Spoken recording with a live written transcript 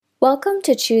Welcome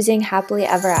to Choosing Happily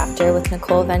Ever After with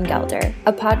Nicole Van Gelder,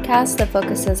 a podcast that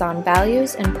focuses on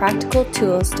values and practical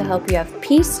tools to help you have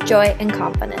peace, joy, and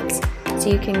confidence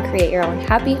so you can create your own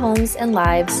happy homes and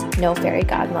lives, no fairy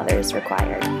godmothers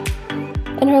required.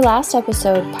 In her last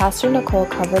episode, Pastor Nicole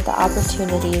covered the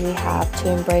opportunity we have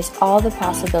to embrace all the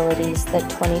possibilities that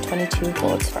 2022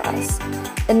 holds for us.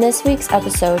 In this week's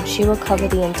episode, she will cover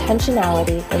the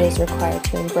intentionality that is required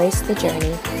to embrace the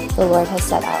journey the Lord has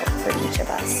set out for each of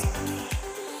us.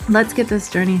 Let's get this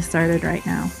journey started right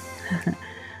now.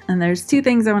 And there's two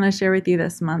things I want to share with you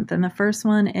this month. And the first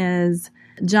one is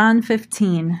John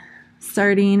 15.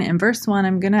 Starting in verse 1,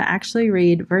 I'm going to actually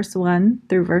read verse 1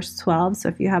 through verse 12. So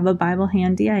if you have a Bible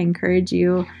handy, I encourage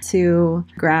you to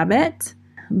grab it.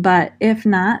 But if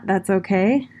not, that's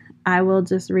okay. I will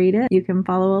just read it. You can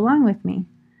follow along with me.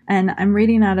 And I'm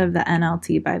reading out of the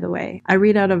NLT, by the way. I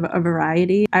read out of a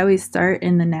variety. I always start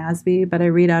in the NASB, but I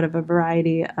read out of a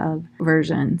variety of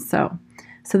versions. So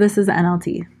this is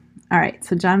NLT. All right,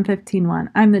 so John 15:1.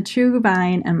 I'm the true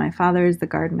vine and my Father is the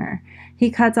gardener. He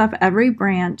cuts off every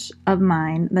branch of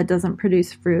mine that doesn't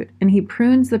produce fruit, and he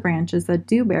prunes the branches that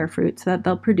do bear fruit so that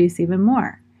they'll produce even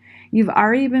more. You've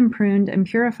already been pruned and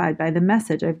purified by the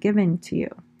message I've given to you.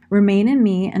 Remain in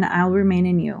me, and I'll remain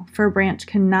in you. For a branch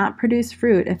cannot produce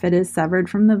fruit if it is severed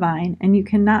from the vine, and you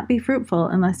cannot be fruitful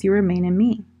unless you remain in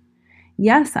me.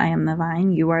 Yes, I am the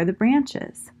vine, you are the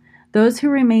branches. Those who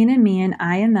remain in me and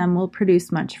I in them will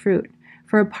produce much fruit,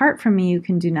 for apart from me you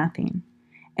can do nothing.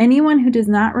 Anyone who does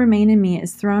not remain in me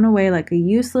is thrown away like a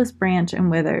useless branch and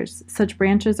withers. Such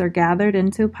branches are gathered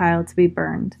into a pile to be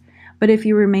burned. But if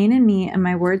you remain in me and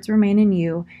my words remain in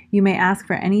you, you may ask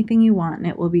for anything you want and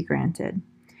it will be granted.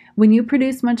 When you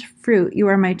produce much fruit, you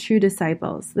are my true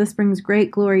disciples. This brings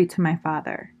great glory to my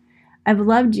Father. I've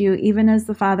loved you even as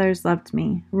the Father has loved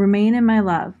me. Remain in my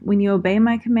love. When you obey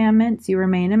my commandments, you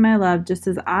remain in my love just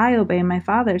as I obey my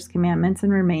Father's commandments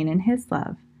and remain in his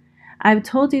love. I've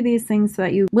told you these things so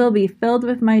that you will be filled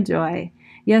with my joy.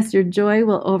 Yes, your joy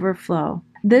will overflow.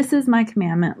 This is my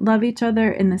commandment. Love each other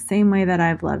in the same way that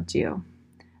I've loved you.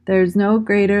 There's no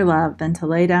greater love than to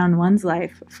lay down one's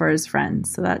life for his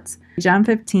friends. So that's John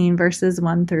 15, verses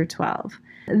 1 through 12.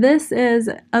 This is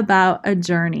about a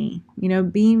journey,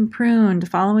 being pruned,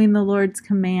 following the Lord's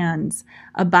commands,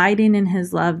 abiding in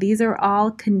his love. These are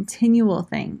all continual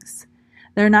things.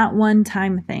 They're not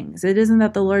one-time things. It isn't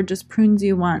that the Lord just prunes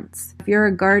you once. If you're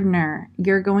a gardener,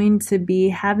 you're going to be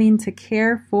having to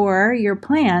care for your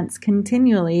plants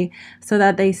continually so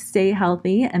that they stay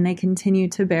healthy and they continue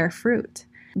to bear fruit.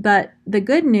 But the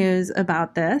good news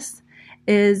about this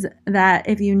is that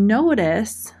if you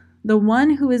notice, the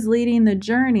one who is leading the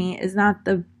journey is not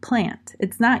the plant.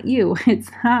 It's not you. It's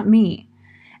not me.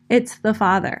 It's the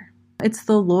Father. It's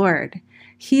the Lord.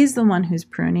 He's the one who's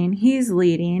pruning. He's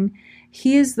leading.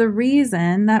 He is the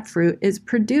reason that fruit is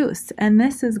produced. And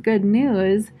this is good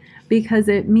news because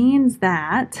it means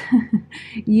that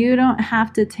you don't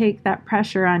have to take that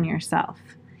pressure on yourself.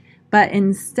 But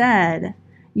instead,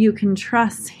 you can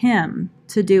trust him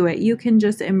to do it. You can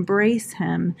just embrace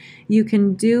him. You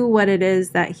can do what it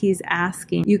is that he's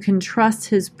asking. You can trust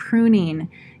his pruning.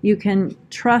 You can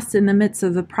trust in the midst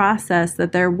of the process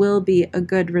that there will be a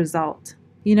good result.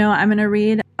 I'm going to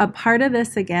read a part of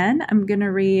this again. I'm going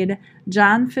to read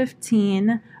John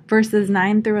 15, verses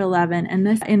 9 through 11, and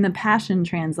this in the Passion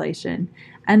Translation.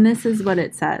 And this is what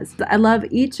it says. I love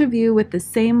each of you with the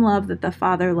same love that the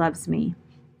Father loves me.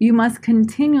 You must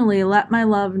continually let my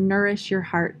love nourish your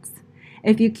hearts.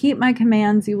 If you keep my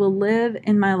commands, you will live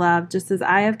in my love, just as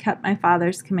I have kept my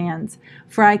Father's commands.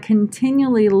 For I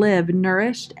continually live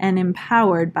nourished and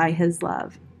empowered by his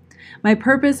love. My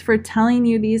purpose for telling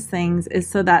you these things is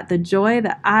so that the joy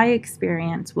that I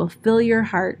experience will fill your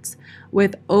hearts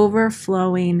with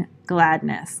overflowing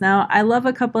gladness. Now, I love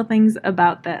a couple things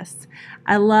about this.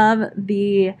 I love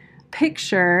the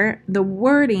picture, the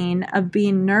wording of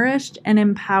being nourished and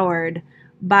empowered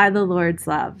by the Lord's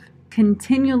love.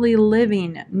 Continually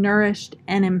living, nourished,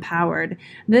 and empowered.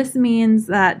 This means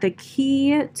that the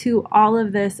key to all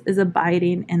of this is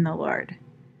abiding in the Lord.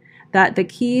 That the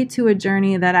key to a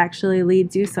journey that actually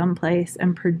leads you someplace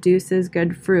and produces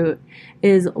good fruit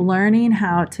is learning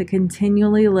how to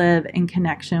continually live in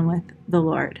connection with the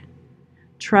Lord.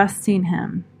 Trusting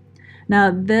him.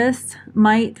 Now, this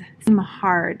might seem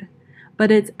hard, but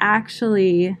it's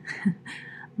actually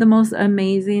the most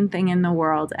amazing thing in the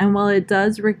world. And while it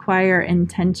does require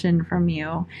intention from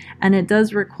you, and it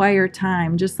does require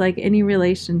time, just like any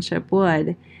relationship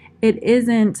would, it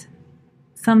isn't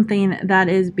something that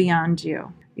is beyond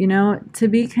you. To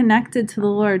be connected to the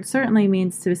Lord certainly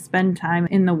means to spend time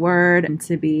in the Word and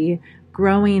to be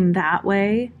growing that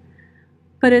way.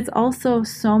 But it's also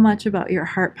so much about your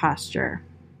heart posture.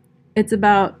 It's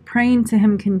about praying to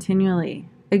him continually,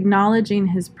 acknowledging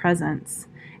his presence.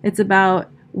 It's about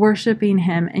worshiping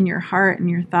him in your heart and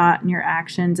your thought and your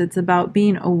actions. It's about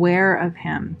being aware of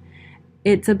him.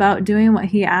 It's about doing what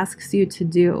he asks you to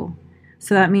do.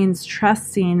 So that means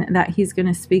trusting that he's going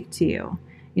to speak to you.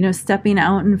 Stepping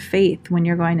out in faith when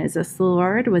you're going, is this the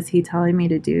Lord? Was he telling me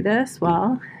to do this?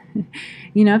 Well,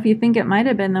 if you think it might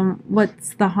have been, then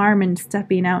what's the harm in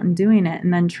stepping out and doing it,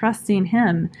 and then trusting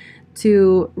him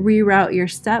to reroute your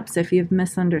steps if you've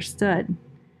misunderstood?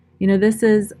 This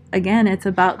is, again, it's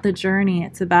about the journey.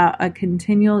 It's about a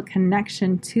continual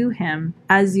connection to him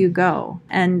as you go.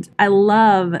 And I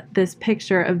love this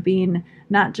picture of being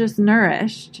not just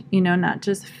nourished, not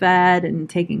just fed and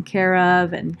taken care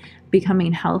of and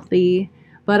becoming healthy,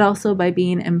 but also by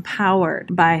being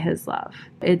empowered by his love.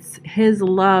 It's his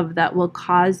love that will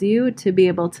cause you to be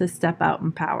able to step out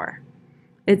in power.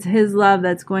 It's his love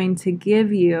that's going to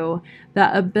give you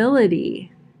the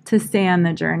ability to stay on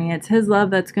the journey. It's his love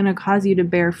that's going to cause you to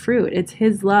bear fruit. It's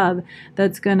his love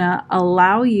that's going to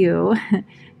allow you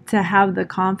to have the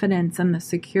confidence and the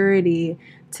security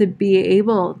to be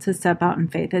able to step out in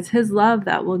faith. It's his love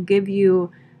that will give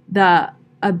you the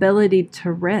ability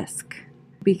to risk,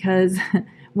 because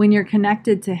when you're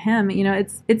connected to him,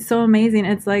 it's so amazing.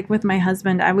 It's like with my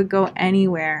husband, I would go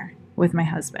anywhere with my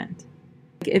husband.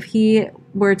 If he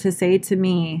were to say to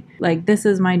me, like, this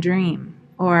is my dream,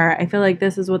 or I feel like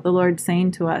this is what the Lord's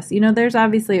saying to us. There's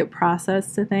obviously a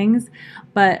process to things,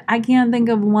 but I can't think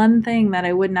of one thing that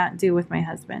I would not do with my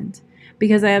husband,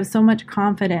 because I have so much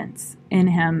confidence in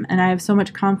him and I have so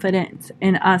much confidence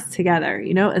in us together.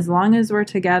 As long as we're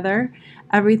together,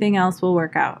 everything else will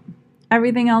work out.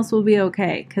 Everything else will be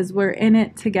okay because we're in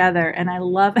it together, and I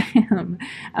love him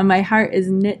and my heart is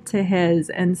knit to his.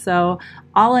 And so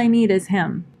all I need is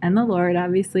him and the Lord,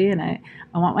 obviously. And I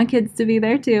want my kids to be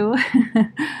there too,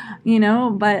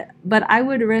 but I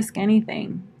would risk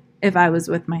anything if I was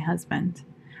with my husband.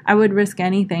 I would risk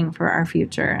anything for our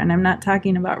future. And I'm not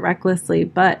talking about recklessly,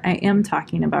 but I am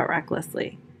talking about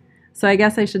recklessly. So I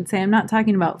guess I should say I'm not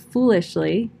talking about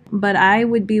foolishly, but I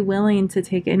would be willing to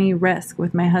take any risk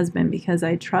with my husband because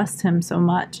I trust him so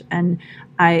much and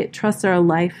I trust our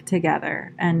life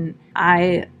together. And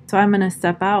so I'm going to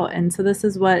step out. And so this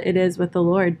is what it is with the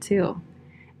Lord too,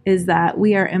 is that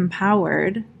we are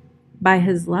empowered by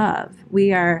his love.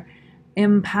 We are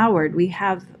empowered. We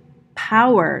have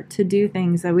power to do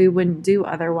things that we wouldn't do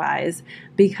otherwise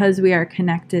because we are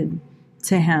connected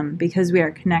to him, because we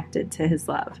are connected to his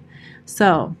love.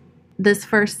 So this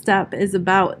first step is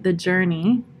about the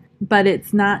journey, but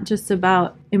it's not just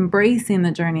about embracing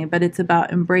the journey, but it's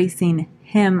about embracing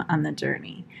him on the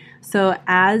journey. So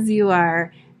as you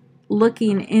are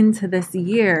looking into this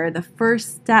year, the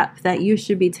first step that you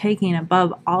should be taking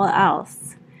above all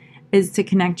else is to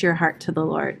connect your heart to the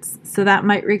Lord's. So that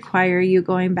might require you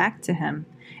going back to him.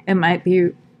 It might be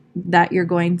that you're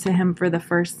going to him for the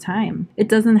first time. It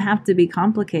doesn't have to be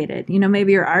complicated.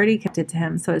 Maybe you're already connected to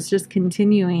him, so it's just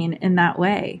continuing in that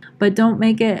way. But don't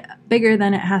make it bigger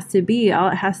than it has to be. All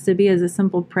it has to be is a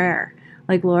simple prayer.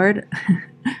 Like, Lord,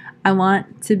 I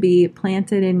want to be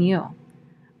planted in you.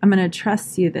 I'm going to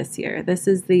trust you this year. This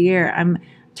is the year. I'm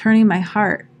turning my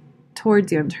heart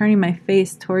towards you. I'm turning my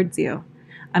face towards you.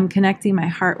 I'm connecting my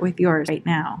heart with yours right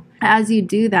now. As you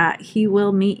do that, he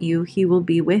will meet you. He will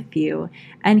be with you.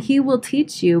 And he will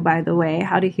teach you, by the way,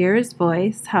 how to hear his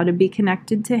voice, how to be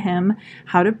connected to him,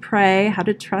 how to pray, how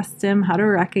to trust him, how to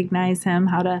recognize him,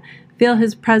 how to feel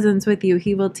his presence with you.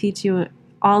 He will teach you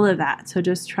all of that. So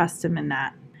just trust him in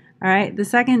that. All right. The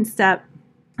second step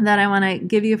that I want to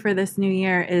give you for this new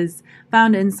year is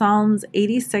found in Psalms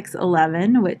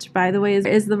 86:11, which, by the way,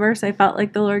 is the verse I felt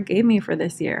like the Lord gave me for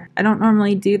this year. I don't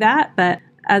normally do that, but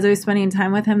as I was spending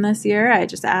time with him this year, I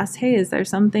just asked, hey, is there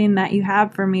something that you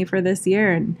have for me for this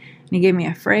year? And he gave me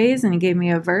a phrase and he gave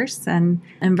me a verse. And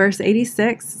in verse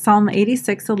 86, Psalm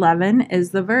 86:11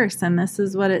 is the verse. And this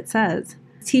is what it says.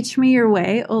 Teach me your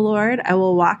way, O Lord. I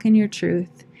will walk in your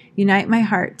truth. Unite my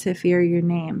heart to fear your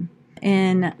name.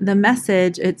 In the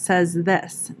Message, it says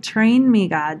this: train me,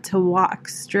 God, to walk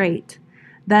straight.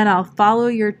 Then I'll follow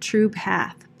your true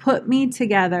path. Put me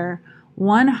together,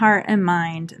 one heart and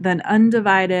mind, then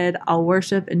undivided, I'll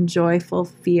worship in joyful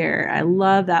fear. I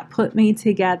love that. Put me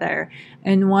together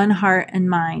in one heart and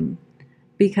mind,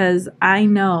 because I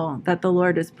know that the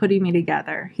Lord is putting me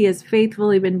together. He has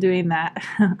faithfully been doing that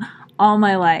all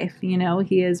my life.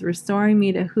 He is restoring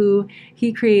me to who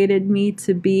he created me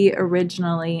to be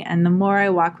originally. And the more I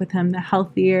walk with him, the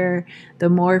healthier, the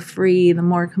more free, the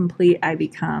more complete I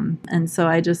become. And so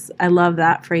I love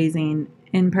that phrasing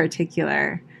in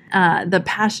particular. The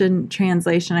Passion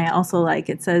Translation I also like.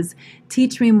 It says,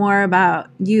 "Teach me more about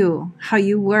you, how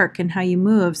you work and how you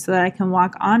move, so that I can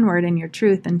walk onward in your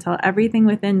truth until everything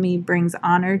within me brings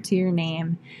honor to your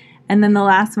name." And then the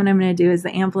last one I'm going to do is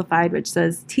the Amplified, which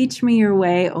says, "Teach me your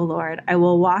way, O Lord. I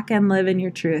will walk and live in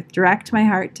your truth. Direct my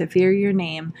heart to fear your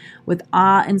name with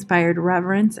awe-inspired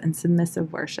reverence and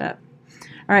submissive worship."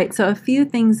 All right, so a few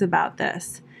things about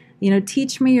this.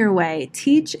 Teach me your way.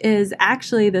 Teach is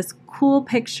actually this cool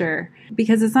picture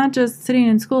because it's not just sitting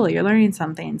in school, you're learning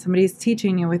something. Somebody's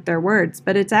teaching you with their words,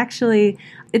 but it's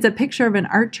a picture of an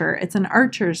archer. It's an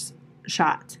archer's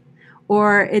shot.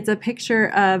 Or it's a picture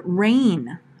of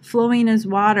rain flowing as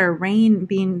water, rain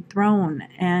being thrown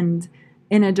and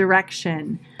in a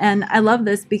direction. And I love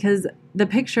this because the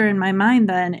picture in my mind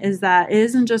then is that it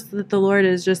isn't just that the Lord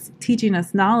is just teaching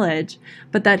us knowledge,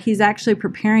 but that he's actually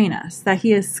preparing us, that he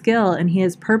has skill and he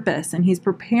has purpose and he's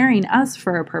preparing us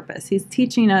for a purpose. He's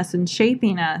teaching us and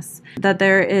shaping us, that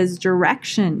there is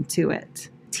direction to it.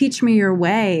 Teach me your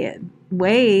way.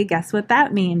 Way, guess what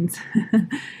that means?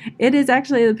 It is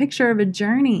actually the picture of a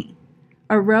journey,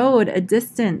 a road, a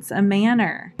distance, a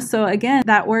manner. So again,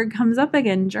 that word comes up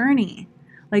again, journey.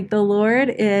 Like the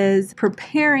Lord is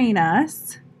preparing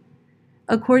us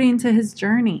according to his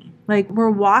journey. Like we're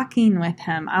walking with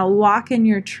him. I'll walk in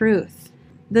your truth.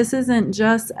 This isn't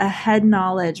just a head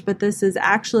knowledge, but this is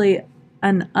actually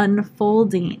an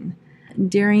unfolding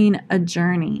during a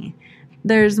journey.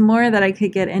 There's more that I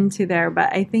could get into there,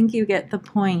 but I think you get the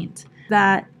point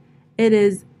that it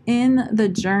is in the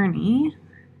journey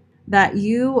that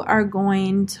you are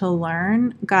going to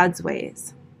learn God's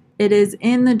ways. It is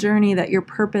in the journey that your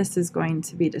purpose is going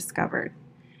to be discovered.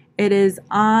 It is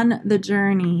on the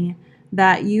journey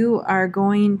that you are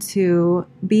going to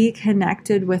be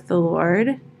connected with the Lord,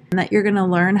 and that you're going to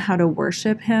learn how to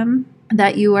worship him,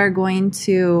 that you are going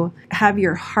to have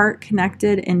your heart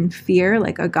connected in fear,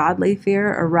 like a godly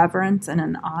fear, a reverence, and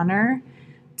an honor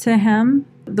to him.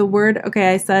 The word,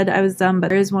 okay, I said I was done, but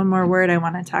there is one more word I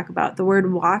want to talk about. The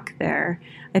word walk there.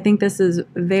 I think this is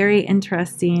very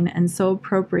interesting and so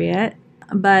appropriate.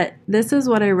 But this is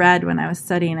what I read when I was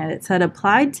studying it. It said,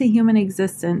 applied to human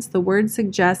existence, the word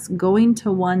suggests going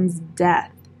to one's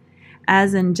death.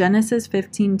 As in Genesis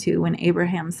 15:2, when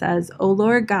Abraham says, "O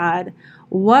Lord God,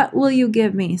 what will you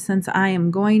give me since I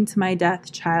am going to my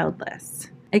death childless?"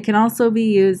 It can also be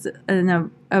used in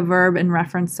a verb in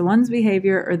reference to one's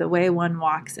behavior or the way one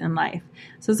walks in life.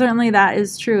 So certainly that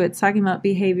is true. It's talking about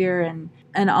behavior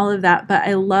and all of that. But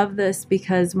I love this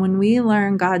because when we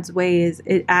learn God's ways,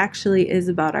 it actually is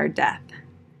about our death.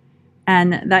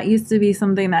 And that used to be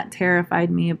something that terrified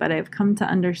me, but I've come to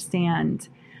understand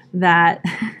that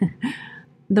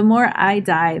the more I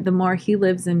die, the more he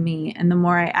lives in me, and the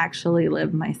more I actually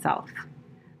live myself.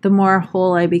 The more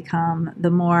whole I become,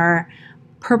 the more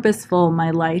purposeful my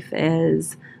life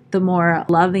is, the more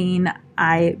loving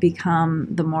I become,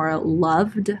 the more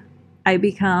loved I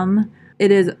become.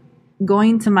 It is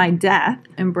going to my death,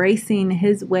 embracing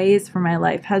his ways for my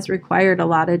life has required a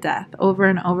lot of death over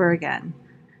and over again.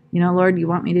 Lord, you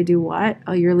want me to do what?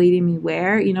 Oh, you're leading me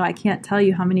where? I can't tell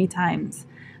you how many times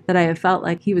that I have felt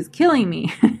like he was killing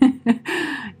me,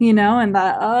 and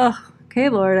thought, oh, okay,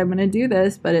 Lord, I'm going to do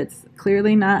this, but it's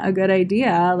clearly not a good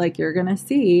idea. Like you're going to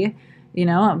see,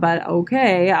 but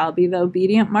okay, I'll be the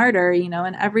obedient martyr,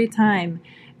 and every time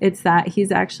it's that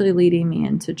he's actually leading me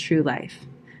into true life,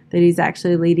 that he's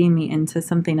actually leading me into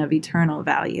something of eternal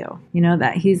value,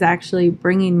 that he's actually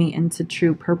bringing me into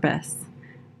true purpose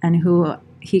and who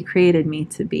he created me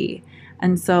to be.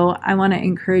 And so I want to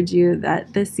encourage you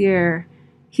that this year,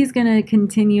 he's going to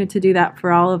continue to do that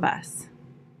for all of us.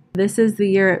 This is the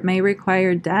year it may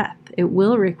require death. It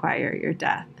will require your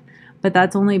death. But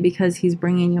that's only because he's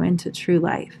bringing you into true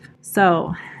life.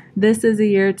 So this is a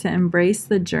year to embrace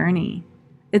the journey.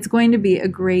 It's going to be a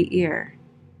great year.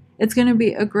 It's going to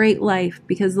be a great life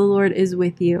because the Lord is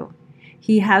with you.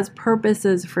 He has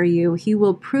purposes for you. He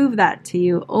will prove that to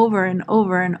you over and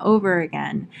over and over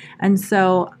again. And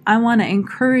so I want to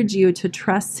encourage you to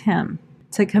trust him,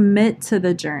 to commit to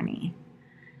the journey.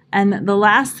 And the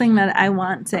last thing that I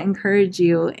want to encourage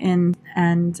you in,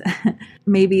 and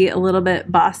maybe a little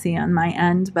bit bossy on my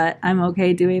end, but I'm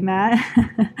okay doing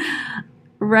that,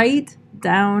 write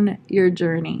down your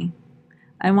journey.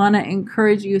 I want to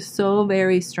encourage you so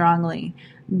very strongly.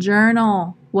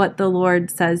 Journal what the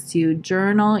Lord says to you.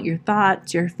 Journal your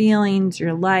thoughts, your feelings,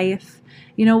 your life,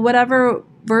 whatever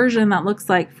version that looks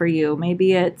like for you.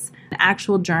 Maybe it's an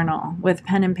actual journal with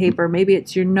pen and paper. Maybe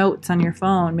it's your notes on your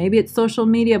phone. Maybe it's social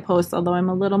media posts, although I'm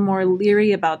a little more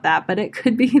leery about that, but it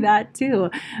could be that too.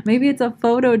 Maybe it's a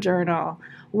photo journal.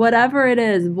 whatever it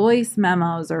is, voice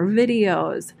memos or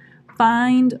videos,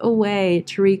 find a way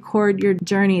to record your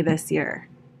journey this year.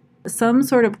 Some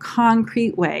sort of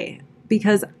concrete way,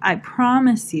 because I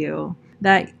promise you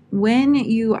that when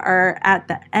you are at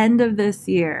the end of this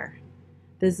year,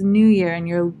 this new year, and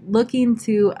you're looking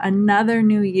to another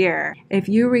new year, if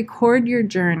you record your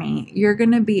journey, you're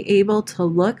going to be able to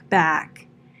look back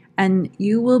and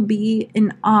you will be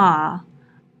in awe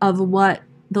of what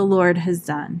the Lord has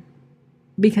done,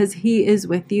 because He is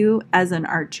with you as an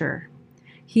archer.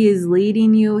 He is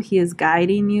leading you, He is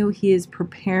guiding you, He is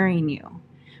preparing you.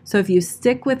 So if you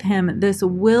stick with Him, this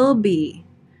will be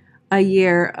a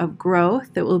year of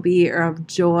growth. It will be a year of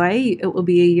joy. It will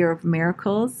be a year of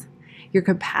miracles. Your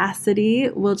capacity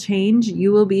will change.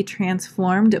 You will be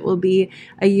transformed. It will be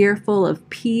a year full of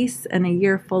peace and a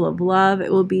year full of love.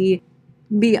 It will be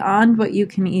beyond what you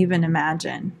can even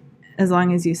imagine, as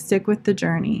long as you stick with the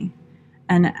journey.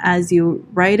 And as you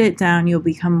write it down, you'll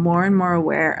become more and more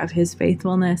aware of His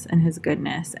faithfulness and His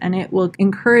goodness. And it will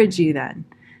encourage you then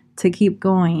to keep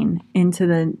going into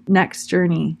the next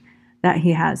journey that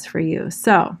He has for you.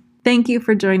 So thank you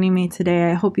for joining me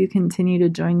today. I hope you continue to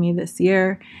join me this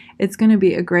year. It's going to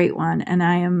be a great one, and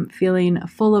I am feeling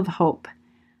full of hope.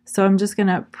 So I'm just going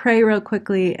to pray real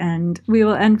quickly, and we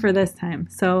will end for this time.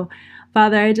 So,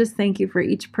 Father, I just thank you for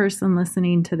each person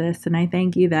listening to this, and I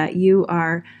thank you that you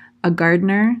are a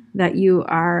gardener, that you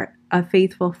are a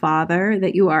faithful father,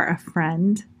 that you are a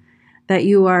friend, that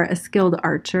you are a skilled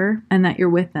archer, and that you're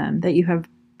with them, that you have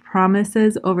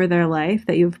promises over their life,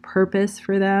 that you have purpose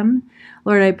for them.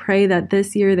 Lord, I pray that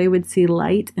this year they would see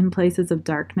light in places of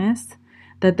darkness,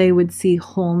 that they would see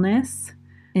wholeness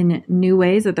in new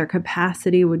ways, that their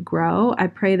capacity would grow. I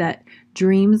pray that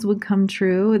dreams would come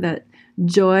true, that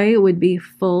joy would be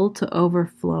full to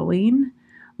overflowing,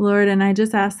 Lord, and I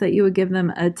just ask that you would give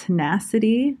them a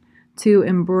tenacity to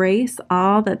embrace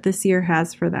all that this year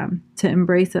has for them, to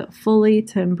embrace it fully,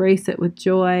 to embrace it with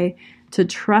joy, to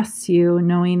trust you,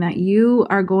 knowing that you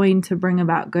are going to bring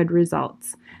about good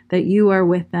results, that you are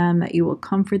with them, that you will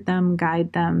comfort them,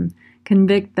 guide them,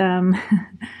 convict them,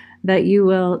 that you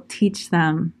will teach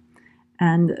them,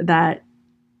 and that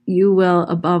you will,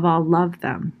 above all, love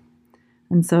them.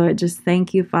 And so I just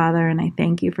thank you, Father, and I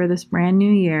thank you for this brand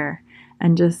new year,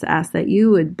 and just ask that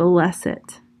you would bless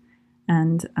it.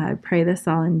 And I pray this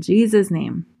all in Jesus'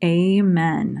 name.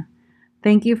 Amen.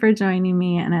 Thank you for joining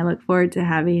me, and I look forward to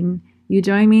having you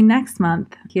join me next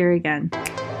month here again.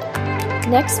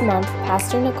 Next month,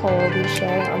 Pastor Nicole will be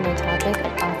sharing on the topic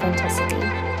of authenticity.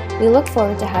 We look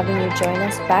forward to having you join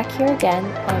us back here again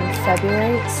on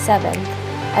February 7th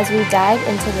as we dive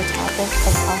into the topic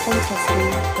of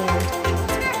authenticity and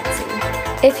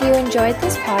transparency. If you enjoyed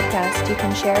this podcast, you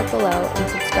can share it below and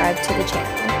subscribe to the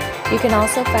channel. You can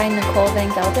also find Nicole Van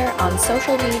Gelder on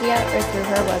social media or through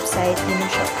her website in the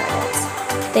show credits.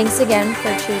 Thanks again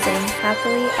for choosing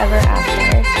Happily Ever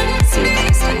After. See you next time.